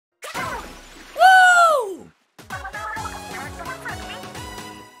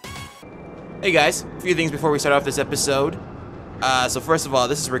Hey guys, a few things before we start off this episode. So first of all,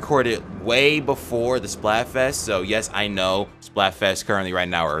 this is recorded way before the Splatfest. So yes, I know Splatfest currently right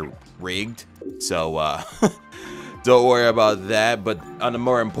now are rigged. So don't worry about that. But on a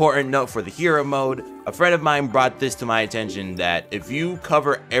more important note for the hero mode, a friend of mine brought this to my attention that if you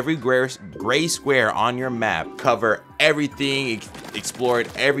cover every gray square on your map, cover everything, explored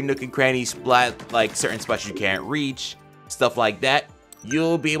every nook and cranny, splat like certain spots you can't reach, stuff like that,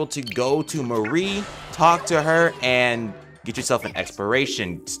 you'll be able to go to Marie, talk to her, and get yourself an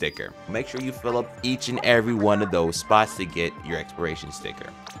exploration sticker. Make sure you fill up each and every one of those spots to get your exploration sticker.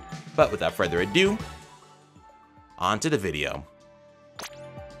 But without further ado, on to the video.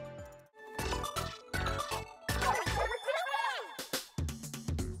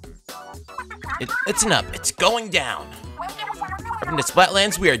 Listen up, it's going down. From the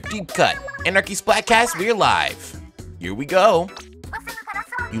Splatlands, we are deep cut. Anarchy Splatcast, we are live. Here we go.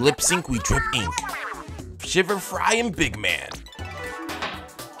 You lip sync, we drip ink. Shiver, Fry, and Big Man.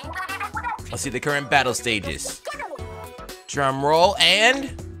 Let's see the current battle stages. Drum roll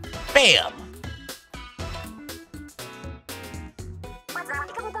and bam!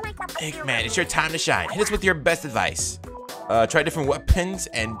 Eggman, it's your time to shine. Hit us with your best advice. Try different weapons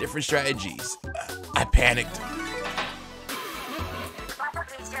and different strategies. I panicked.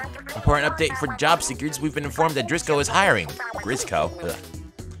 Important update for job seekers. We've been informed that Driscoll is hiring. Grisco. Ugh.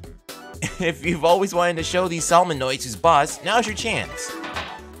 If you've always wanted to show these Salmonoids who's boss, now's your chance.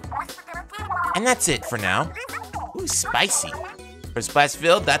 And that's it for now. Ooh, spicy. For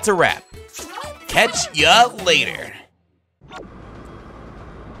Splashville, that's a wrap. Catch ya later.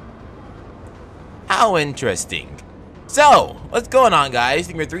 How interesting. So, what's going on, guys?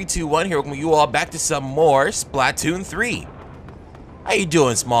 Number 3, 2, 1 here. Welcome you all back to some more Splatoon 3. How you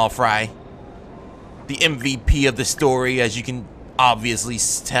doing, Small Fry? The MVP of the story, as you can obviously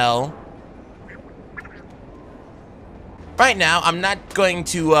tell. Right now, I'm not going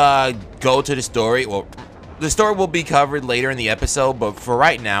to go to the story. Well, the story will be covered later in the episode, but for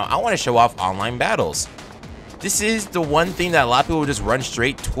right now, I want to show off online battles. This is the one thing that a lot of people just run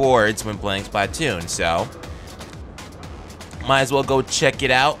straight towards when playing Splatoon, so might as well go check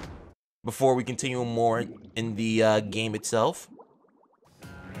it out before we continue more in the game itself.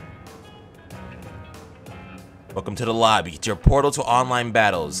 Welcome to the lobby. It's your portal to online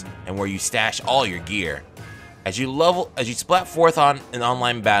battles and where you stash all your gear. As you splat forth in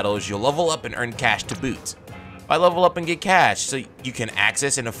online battles, you'll level up and earn cash to boot. Why level up and get cash? So you can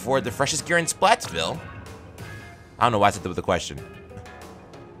access and afford the freshest gear in Splatsville? I don't know why I said that with a question.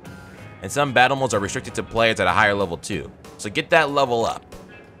 And some battle modes are restricted to players at a higher level too. So get that level up.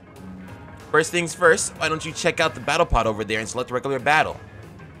 First things first, why don't you check out the battle pod over there and select a regular battle?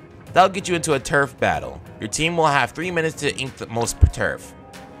 That'll get you into a turf battle. Your team will have 3 minutes to ink the most per turf.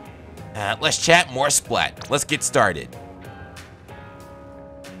 Let's chat more Splat. Let's get started.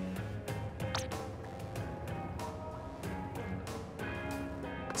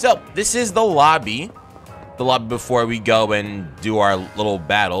 So, this is the lobby. The lobby before we go and do our little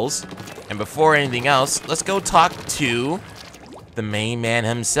battles. And before anything else, let's go talk to the main man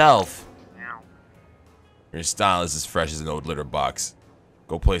himself. Your style is as fresh as an old litter box.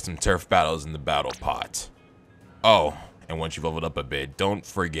 Go play some turf battles in the battle pot. Oh, and once you've leveled up a bit, don't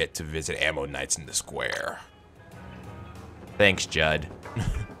forget to visit Ammo Nights in the square. Thanks, Judd.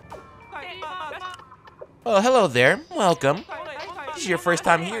 Oh, hello there. Welcome. This is your first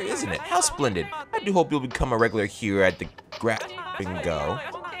time here, isn't it? How splendid. I do hope you'll become a regular here at the Grab and Go.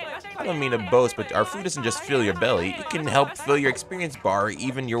 I don't mean to boast, but our food doesn't just fill your belly. It can help fill your experience bar or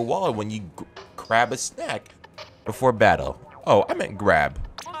even your wallet when you grab a snack before battle. Oh, I meant grab.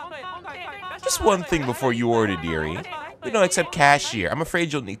 Just one thing before you order, dearie. We don't accept cash here. I'm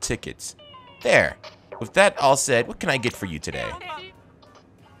afraid you'll need tickets. There. With that all said, what can I get for you today?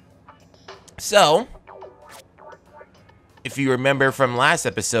 So, if you remember from last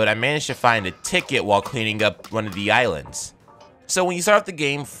episode, I managed to find a ticket while cleaning up one of the islands. So when you start off the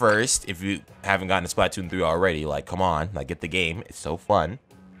game first, if you haven't gotten to Splatoon 3 already, like, come on, like, get the game. It's so fun.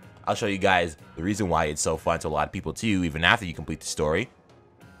 I'll show you guys the reason why it's so fun to a lot of people too, even after you complete the story.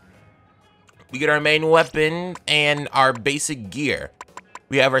 We get our main weapon and our basic gear.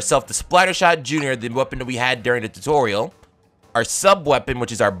 We have ourselves the Splattershot Jr., the weapon that we had during the tutorial. Our sub-weapon,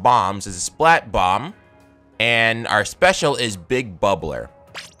 which is our bombs, is a Splat Bomb. And our special is Big Bubbler.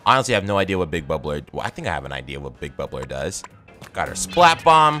 Honestly, I have no idea what Big Bubbler... Well, I think I have an idea what Big Bubbler does. Got our Splat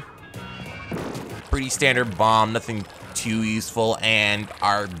Bomb. Pretty standard bomb, nothing too useful. And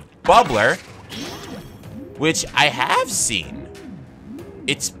our Bubbler, which I have seen.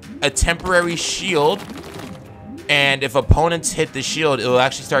 It's a temporary shield And if opponents hit the shield, it will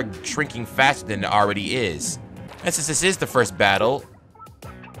actually start shrinking faster than it already is. And since this is the first battle,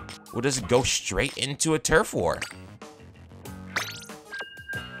 we'll just go straight into a turf war.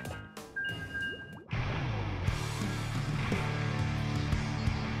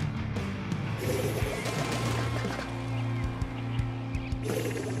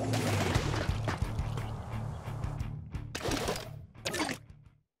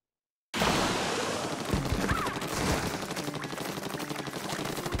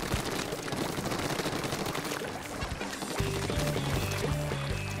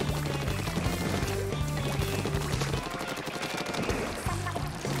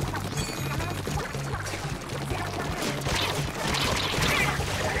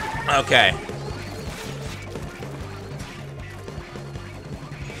 Okay.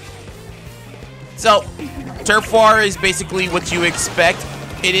 So, turf war is basically what you expect.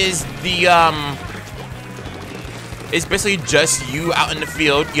 It is it's basically just you out in the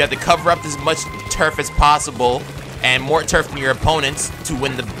field. You have to cover up as much turf as possible and more turf than your opponents to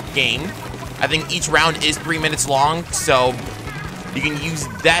win the game. I think each round is 3 minutes long, so you can use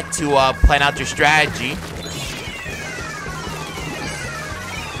that to plan out your strategy.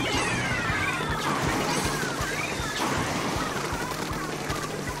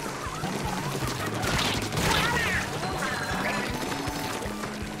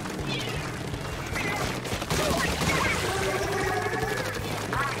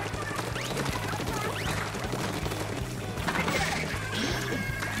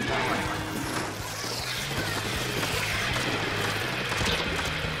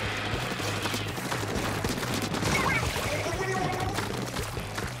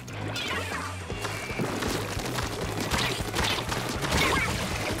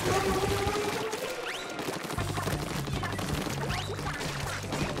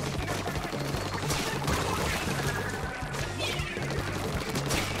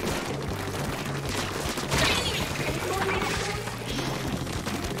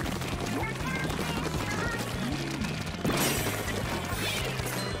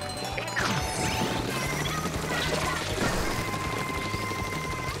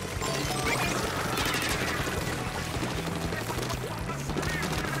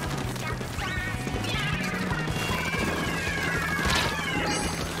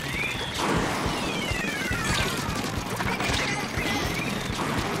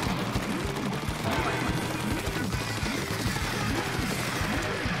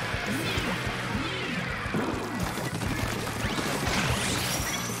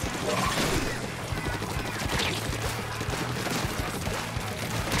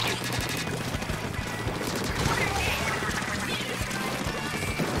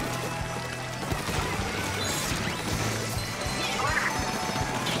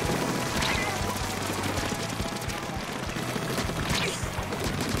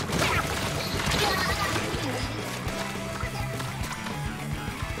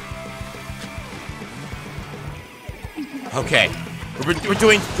 Okay, we're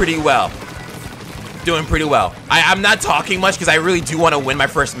doing pretty well. Doing pretty well. I'm not talking much because I really do want to win my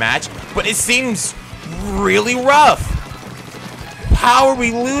first match, but it seems really rough. How are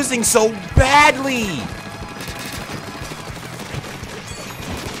we losing so badly?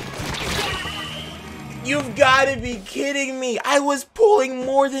 You've got to be kidding me. I was pulling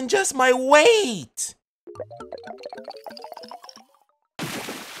more than just my weight.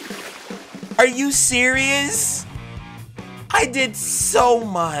 Are you serious? I did so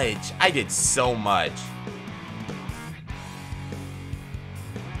much. I did so much.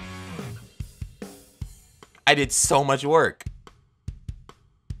 I did so much work.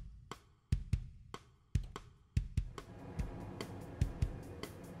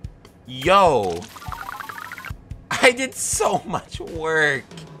 Yo. I did so much work.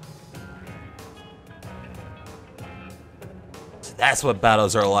 So that's what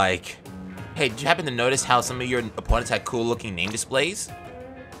battles are like. Hey, did you happen to notice how some of your opponents had cool looking name displays?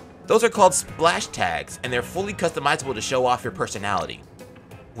 Those are called splash tags, and they're fully customizable to show off your personality.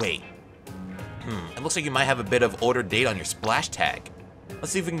 Wait. It looks like you might have a bit of older date on your splash tag.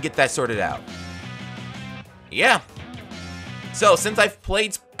 Let's see if we can get that sorted out. Yeah. So, since I've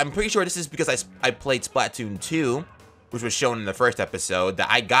played, I'm pretty sure this is because I played Splatoon 2, which was shown in the first episode, that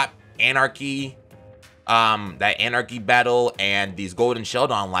I got Anarchy, that Anarchy battle and these Golden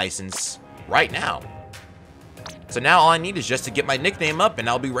Sheldon license right now. So now all I need is just to get my nickname up and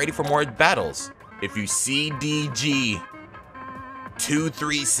I'll be ready for more battles. If you see DG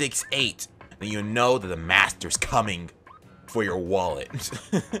 2368, then you know that the master's coming for your wallet.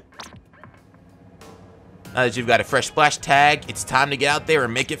 Now that you've got a fresh splash tag, it's time to get out there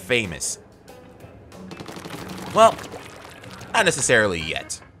and make it famous. Well, not necessarily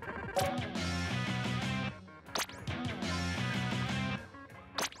yet.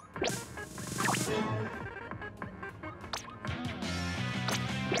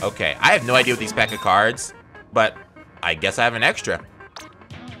 Okay, I have no idea what these pack of cards, but I guess I have an extra.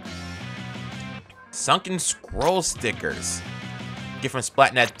 Sunken Scroll stickers. Get from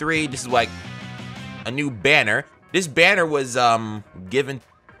Splatnet 3. This is like a new banner. This banner was given.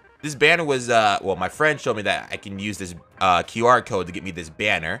 This banner was well, my friend showed me that I can use this QR code to get me this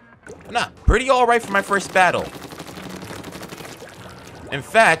banner. Nah, pretty alright for my first battle. In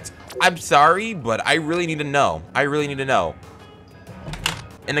fact, I'm sorry, but I really need to know. I really need to know.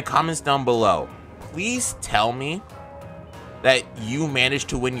 In the comments down below, please tell me that you managed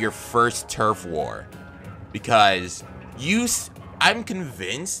to win your first turf war. Because I'm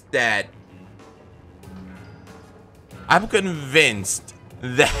convinced that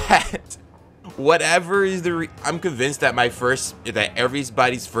whatever is I'm convinced that that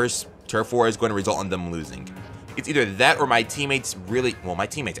everybody's first turf war is going to result in them losing. It's either that or my teammates my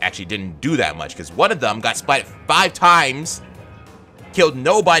teammates actually didn't do that much, because one of them got splatted 5 times, killed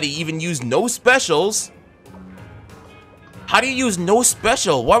nobody, even used no specials. How do you use no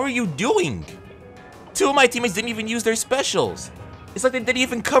special? What were you doing? 2 of my teammates didn't even use their specials. It's like they didn't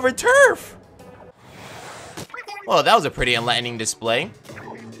even cover turf. Well, that was a pretty enlightening display.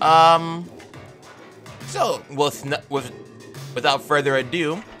 So, without further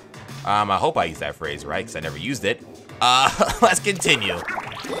ado, I hope I used that phrase right, because I never used it. Let's continue.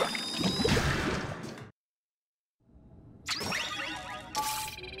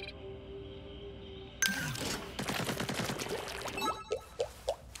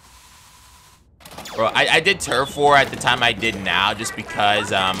 Bro, I did turf war at the time I did now, just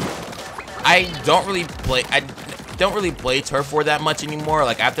because I don't really play turf war that much anymore.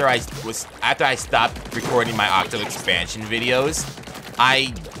 Like after I stopped recording my Octo expansion videos,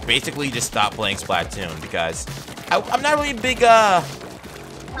 I basically just stopped playing Splatoon, because I'm not really big I'm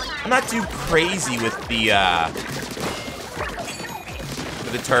not too crazy with the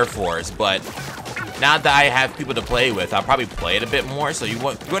turf wars, but now that I have people to play with, I'll probably play it a bit more. So you're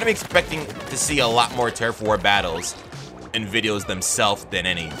going to be expecting to see a lot more turf war battles in videos themselves than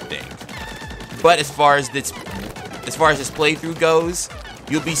anything. But as far as this playthrough goes,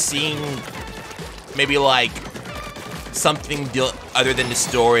 you'll be seeing maybe like something other than the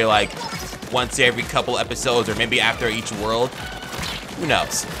story, like once every couple episodes, or maybe after each world. Who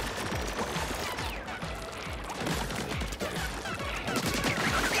knows?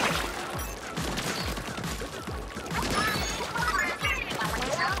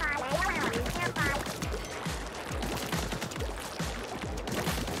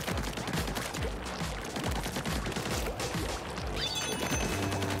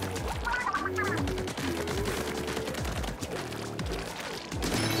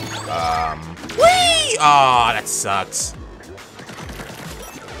 Whee! Aw, that sucks.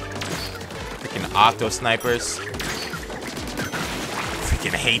 Freaking Octo snipers.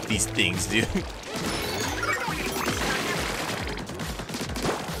 Freaking hate these things, dude.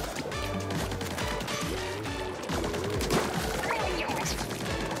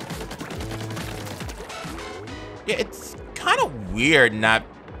 Yeah, it's kind of weird not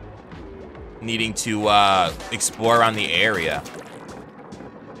needing to explore around the area.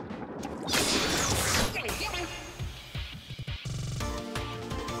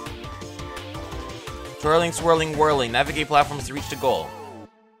 Twirling, swirling, whirling. Navigate platforms to reach the goal.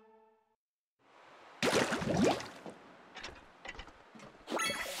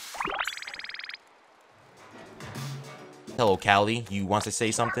 Hello, Callie. You want to say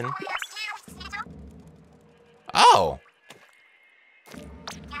something? Oh.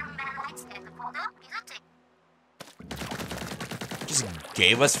 Just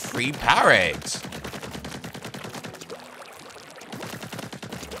gave us free power eggs.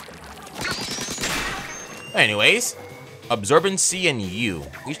 Anyways, absorbency and you.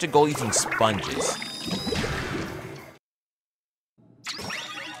 Reach the goal using sponges.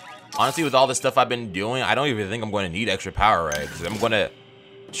 Honestly, with all the stuff I've been doing, I don't even think I'm going to need extra power eggs. I'm going to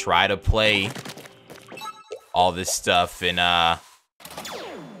try to play all this stuff in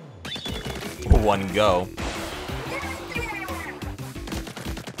one go.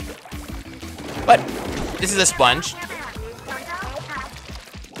 But this is a sponge.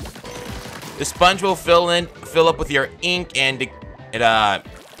 The sponge will fill up with your ink, and it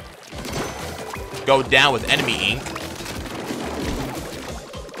go down with enemy ink.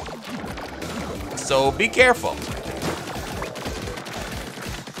 So be careful.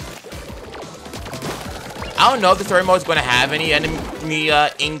 I don't know if the story mode is going to have any enemy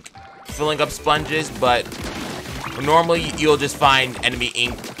ink filling up sponges, but Normally, you'll just find enemy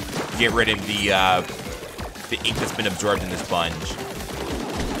ink, get rid of the ink that's been absorbed in the sponge.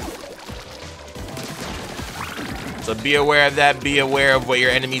 So be aware of that. Be aware of what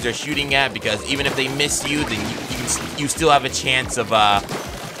your enemies are shooting at, because even if they miss you, then you still have a chance of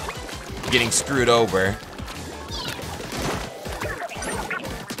getting screwed over.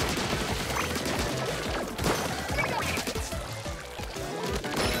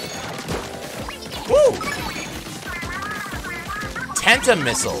 Woo! Tenta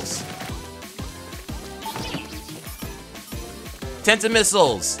missiles. Tenta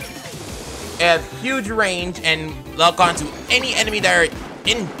missiles have huge range and lock onto any enemy that are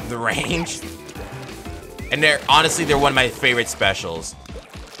in the range. And they're one of my favorite specials.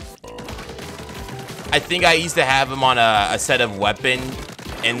 I think I used to have them on a set of weapon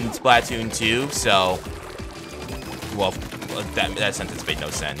in Splatoon 2, so well, that sentence made no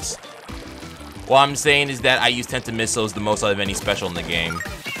sense. What I'm saying is that I use Tenta missiles the most out of any special in the game,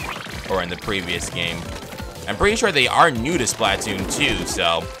 or in the previous game. I'm pretty sure they are new to Splatoon 2,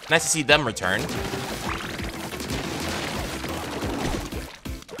 so nice to see them return.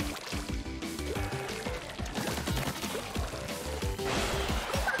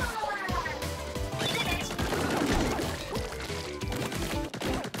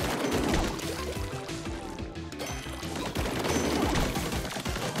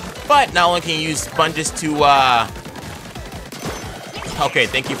 But not only can you use sponges to, okay,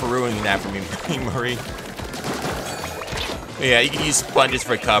 thank you for ruining that for me, Marie. Yeah, you can use sponges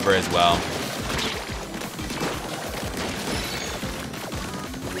for cover as well.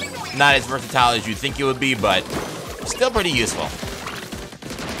 Not as versatile as you think it would be, but still pretty useful.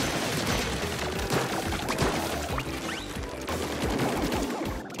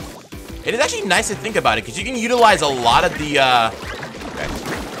 It is actually nice to think about it, because you can utilize a lot of the,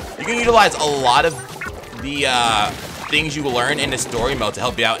 things you learn in the story mode to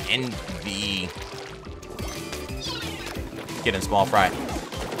help you out in the getting small fry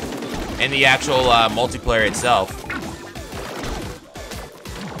in the actual multiplayer itself.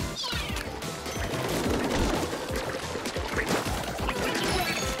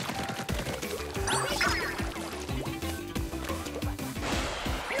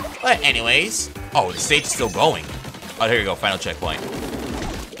 But anyways, oh, the stage is still going. Oh, here you go, final checkpoint.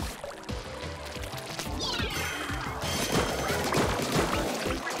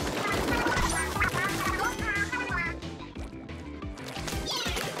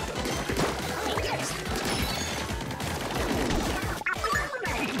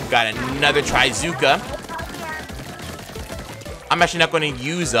 Got another Trizuka. I'm actually not going to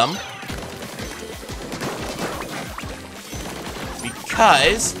use them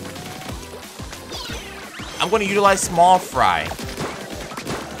because I'm going to utilize Small Fry.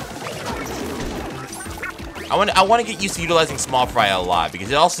 I want to get used to utilizing Small Fry a lot,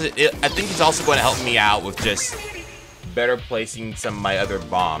 because I think it's also going to help me out with just better placing some of my other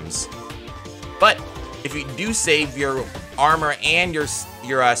bombs. But if you do save your armor and your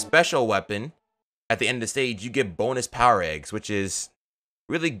special weapon at the end of the stage, you get bonus power eggs, which is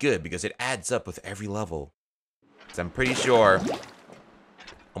really good because it adds up with every level. Because I'm pretty sure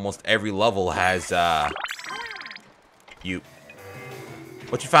almost every level has what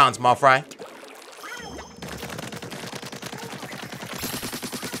you found, Small Fry?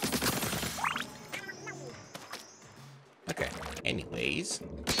 Okay, anyways,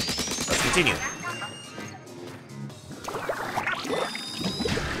 let's continue.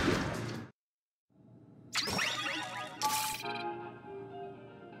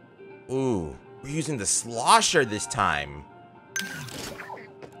 Ooh, we're using the slosher this time.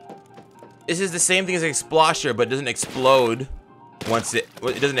 This is the same thing as an explosher, but it doesn't explode once it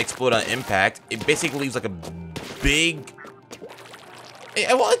doesn't explode on impact. It basically leaves like a big...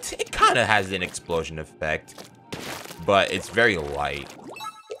 Well, it kind of has an explosion effect, but it's very light.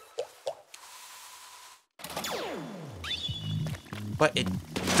 But it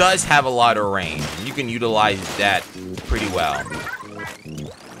does have a lot of range, and you can utilize that pretty well.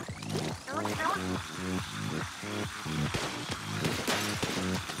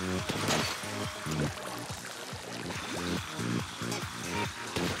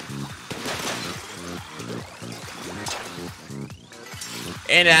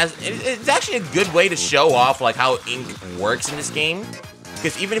 And it's actually a good way to show off like how ink works in this game,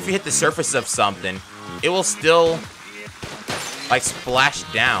 because even if you hit the surface of something, it will still like splash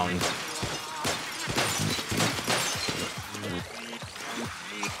down.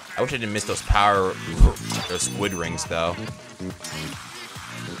 I wish I didn't miss those those squid rings though.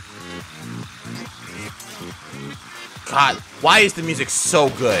 God, why is the music so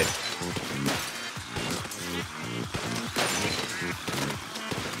good?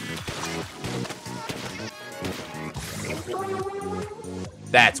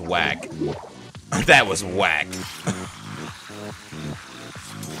 That's whack. That was whack.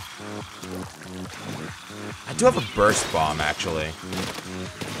 I do have a burst bomb, actually.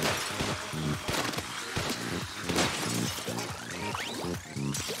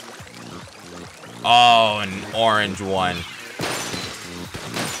 Oh, an orange one.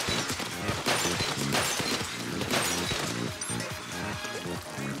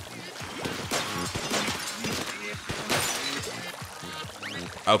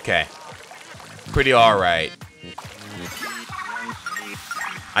 Okay. Pretty alright.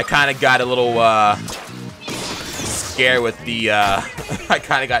 I kind of got a little, scared with the, I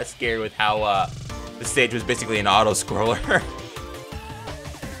kind of got scared with how, the stage was basically an auto-scroller.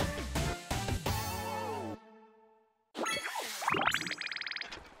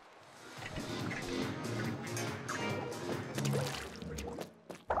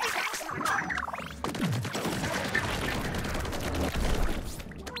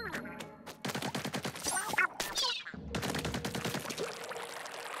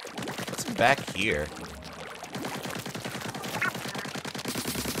 Back here.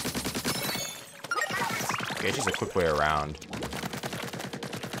 Okay, it's just a quick way around.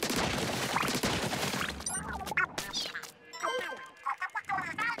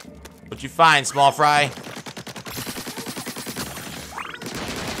 What'd you find, small fry?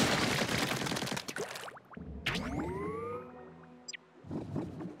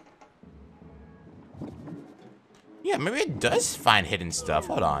 Yeah, maybe it does find hidden stuff.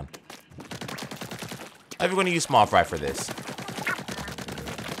 Hold on. I'm going to use small fry for this.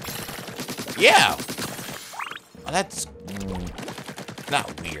 Yeah. Oh, that's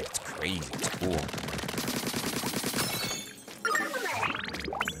not weird. It's crazy. It's cool.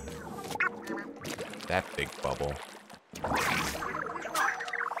 That big bubble.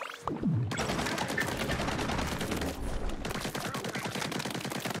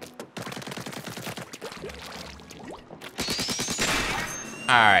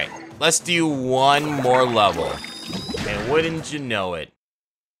 All right. Let's do one more level. And wouldn't you know it?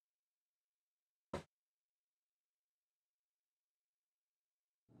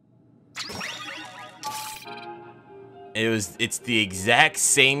 It's the exact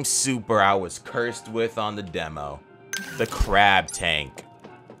same super I was cursed with on the demo. The crab tank.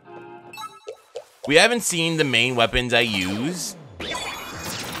 We haven't seen the main weapons I use.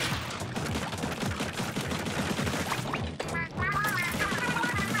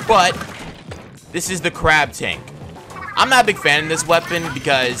 But this is the crab tank. I'm not a big fan of this weapon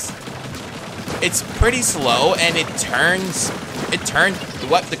because it's pretty slow and the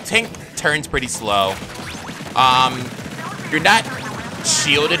tank turns pretty slow. You're not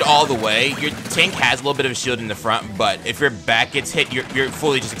shielded all the way. Your tank has a little bit of a shield in the front, but if your back gets hit, you're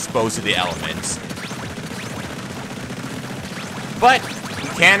fully just exposed to the elements. But you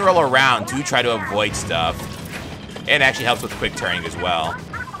can roll around to try to avoid stuff. And it actually helps with quick turning as well.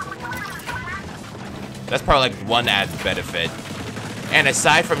 That's probably like one added benefit. And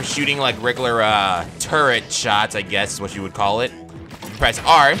aside from shooting like regular turret shots, I guess is what you would call it, you press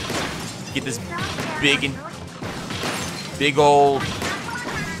R, get this big and big old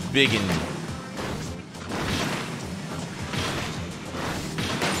biggin.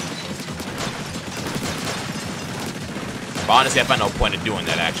 But honestly, I find no point in doing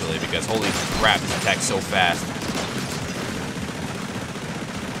that actually because holy crap, this attacks so fast.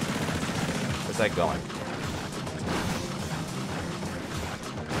 Where's that going?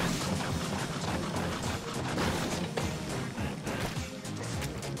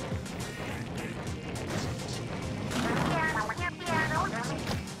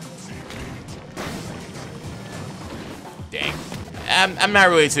 Dang. I'm not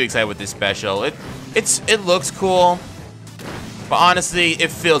really too excited with this special. It looks cool, but honestly,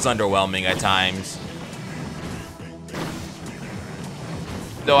 it feels underwhelming at times.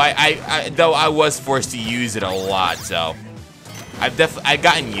 Though I was forced to use it a lot, so I've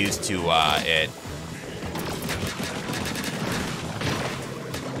gotten used to it.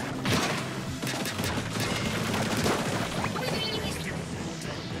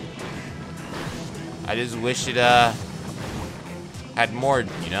 I just wish it had more,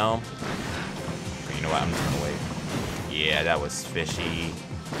 you know. But you know what? I'm just gonna wait. Yeah, that was fishy.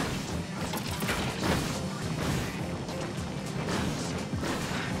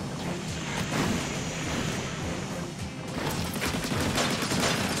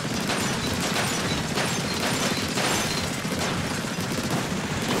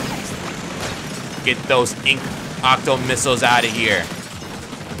 Get those ink octo missiles out of here.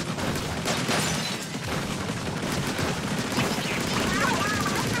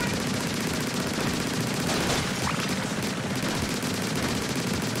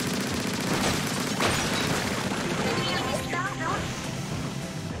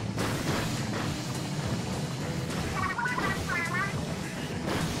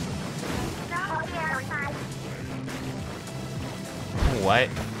 What?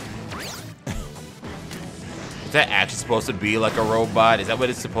 Is that actually supposed to be like a robot? Is that what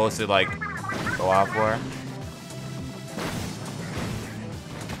it's supposed to like go out for?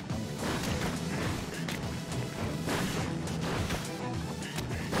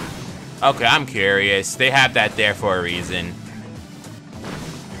 Okay, I'm curious. They have that there for a reason.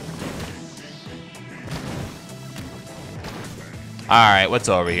 Alright, what's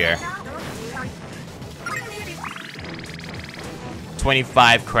over here?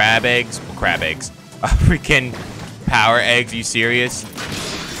 25 crab eggs? Well, crab eggs. Freaking power eggs, are you serious?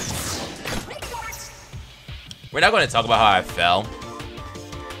 We're not going to talk about how I fell.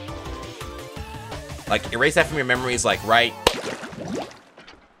 Like, erase that from your memories, like, right?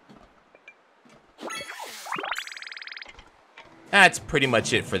 That's pretty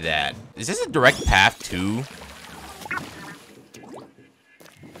much it for that. Is this a direct path to?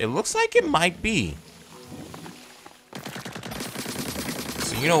 It looks like it might be.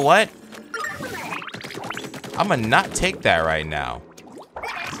 So you know what? I'm gonna not take that right now.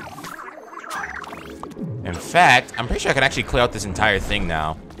 In fact, I'm pretty sure I can actually clear out this entire thing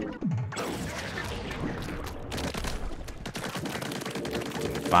now.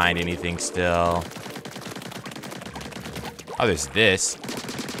 Can't find anything still. Oh, there's this.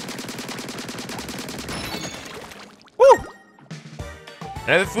 Woo!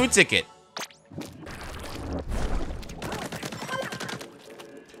 Another food ticket.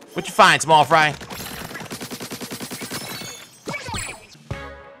 What you find, small fry?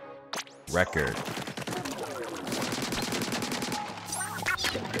 Record.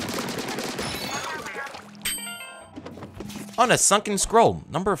 On a sunken scroll,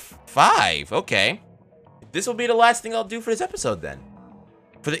 number 5. Okay. This will be the last thing I'll do for this episode then.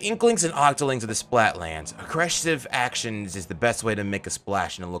 For the Inklings and Octolings of the Splatlands, aggressive actions is the best way to make a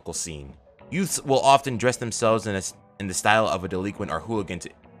splash in a local scene. Youths will often dress themselves in the style of a delinquent or hooligan to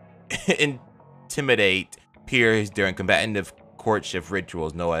intimidate peers during combative courtship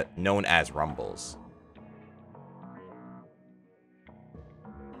rituals known as rumbles.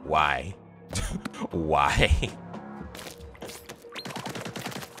 Why? Why?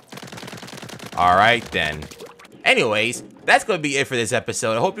 Alright then. Anyways, that's going to be it for this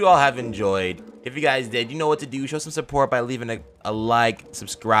episode. I hope you all have enjoyed. If you guys did, you know what to do. Show some support by leaving a like,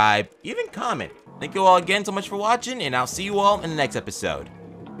 subscribe, even comment. Thank you all again so much for watching, and I'll see you all in the next episode.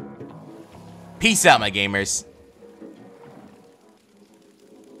 Peace out, my gamers.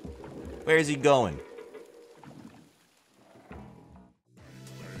 Where is he going?